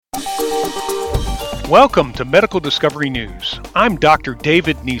Welcome to Medical Discovery News. I'm Dr.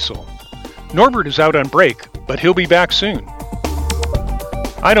 David Niesel. Norbert is out on break, but he'll be back soon.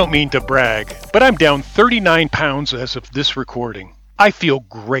 I don't mean to brag, but I'm down 39 pounds as of this recording. I feel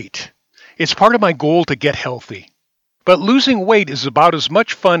great. It's part of my goal to get healthy. But losing weight is about as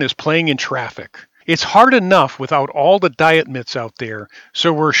much fun as playing in traffic. It's hard enough without all the diet myths out there,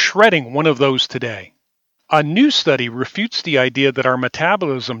 so we're shredding one of those today. A new study refutes the idea that our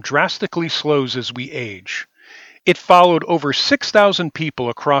metabolism drastically slows as we age. It followed over 6,000 people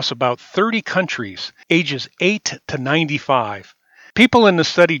across about 30 countries, ages 8 to 95. People in the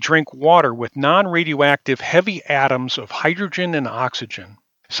study drank water with non-radioactive heavy atoms of hydrogen and oxygen.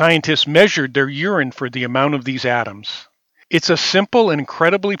 Scientists measured their urine for the amount of these atoms. It's a simple and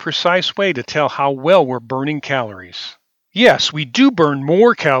incredibly precise way to tell how well we're burning calories. Yes, we do burn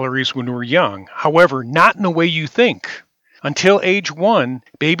more calories when we're young, however, not in the way you think. Until age 1,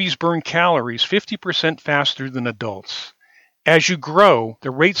 babies burn calories 50% faster than adults. As you grow, the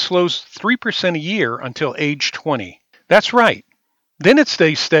rate slows 3% a year until age 20. That's right. Then it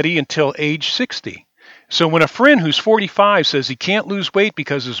stays steady until age 60. So when a friend who's 45 says he can't lose weight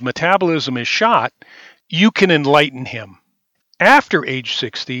because his metabolism is shot, you can enlighten him. After age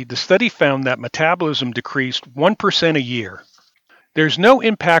 60, the study found that metabolism decreased 1% a year. There's no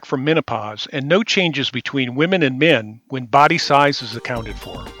impact from menopause and no changes between women and men when body size is accounted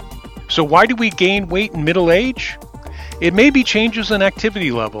for. So why do we gain weight in middle age? It may be changes in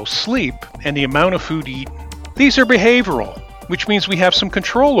activity levels, sleep, and the amount of food eaten. These are behavioral, which means we have some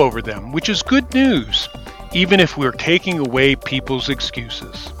control over them, which is good news, even if we're taking away people's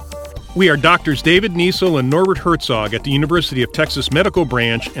excuses. We are Drs. David Niesel and Norbert Herzog at the University of Texas Medical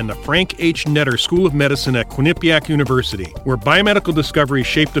Branch and the Frank H. Netter School of Medicine at Quinnipiac University, where biomedical discoveries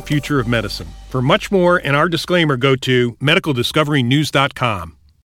shape the future of medicine. For much more and our disclaimer, go to medicaldiscoverynews.com.